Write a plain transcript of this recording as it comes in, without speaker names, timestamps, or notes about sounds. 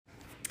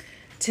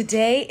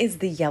Today is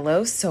the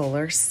yellow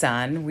solar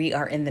sun. We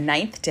are in the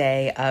 9th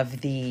day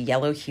of the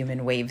yellow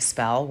human wave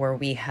spell, where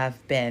we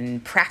have been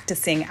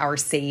practicing our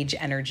sage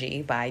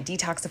energy by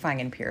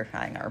detoxifying and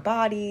purifying our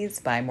bodies,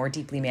 by more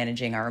deeply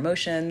managing our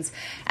emotions,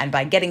 and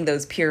by getting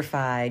those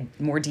purified,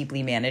 more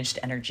deeply managed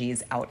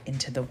energies out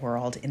into the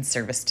world in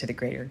service to the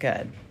greater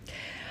good.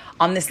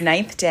 On this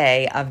 9th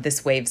day of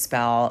this wave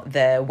spell,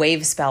 the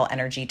wave spell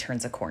energy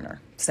turns a corner.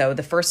 So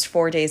the first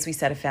 4 days we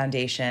set a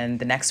foundation,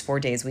 the next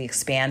 4 days we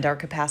expand our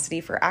capacity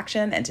for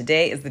action, and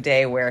today is the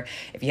day where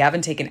if you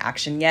haven't taken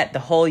action yet, the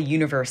whole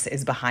universe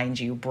is behind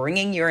you,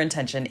 bringing your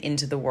intention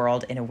into the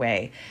world in a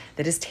way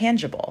that is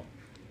tangible.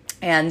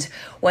 And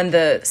when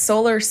the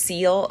solar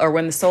seal or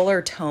when the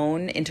solar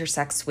tone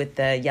intersects with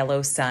the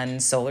yellow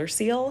sun solar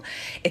seal,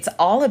 it's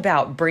all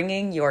about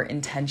bringing your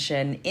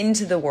intention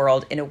into the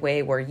world in a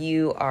way where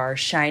you are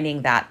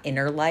shining that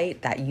inner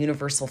light, that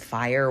universal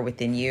fire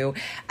within you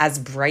as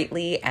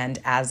brightly and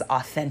as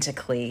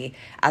authentically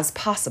as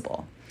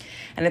possible.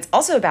 And it's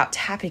also about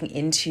tapping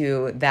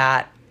into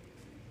that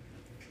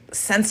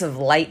sense of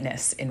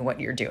lightness in what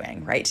you're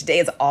doing, right? Today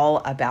is all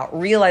about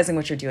realizing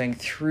what you're doing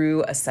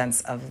through a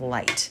sense of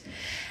light.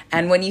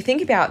 And when you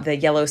think about the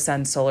yellow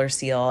sun solar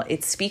seal,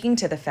 it's speaking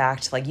to the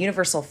fact, like,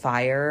 universal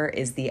fire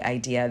is the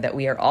idea that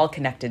we are all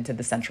connected to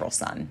the central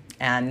sun.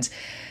 And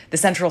the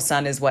central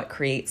sun is what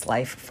creates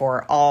life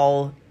for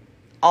all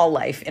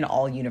life in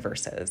all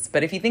universes.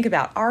 But if you think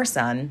about our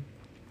sun,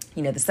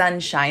 you know, the sun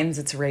shines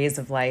its rays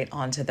of light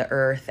onto the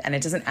earth and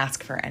it doesn't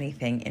ask for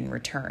anything in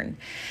return.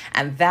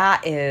 And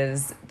that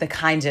is the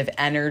kind of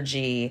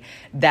energy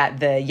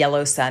that the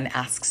yellow sun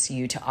asks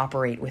you to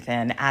operate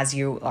within as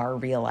you are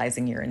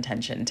realizing your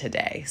intention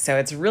today. So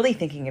it's really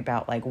thinking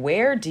about, like,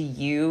 where do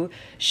you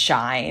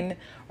shine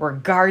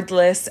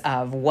regardless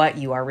of what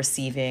you are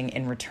receiving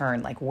in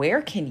return? Like,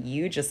 where can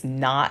you just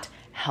not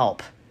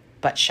help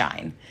but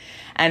shine?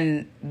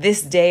 And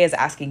this day is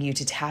asking you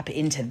to tap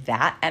into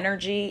that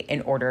energy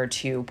in order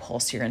to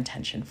pulse your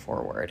intention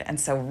forward. And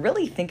so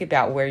really think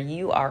about where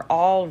you are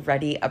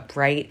already a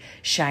bright,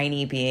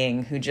 shiny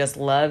being who just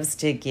loves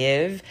to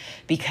give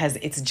because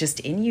it's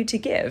just in you to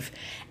give.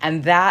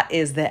 And that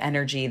is the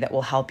energy that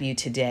will help you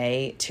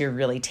today to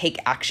really take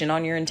action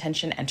on your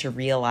intention and to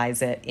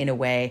realize it in a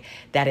way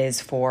that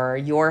is for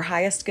your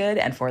highest good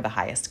and for the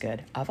highest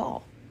good of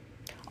all.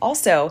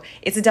 Also,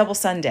 it's a double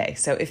sun day.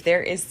 So if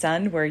there is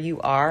sun where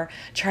you are,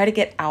 try to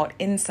get out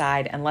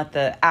inside and let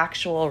the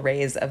actual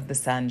rays of the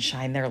sun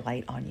shine their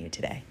light on you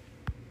today.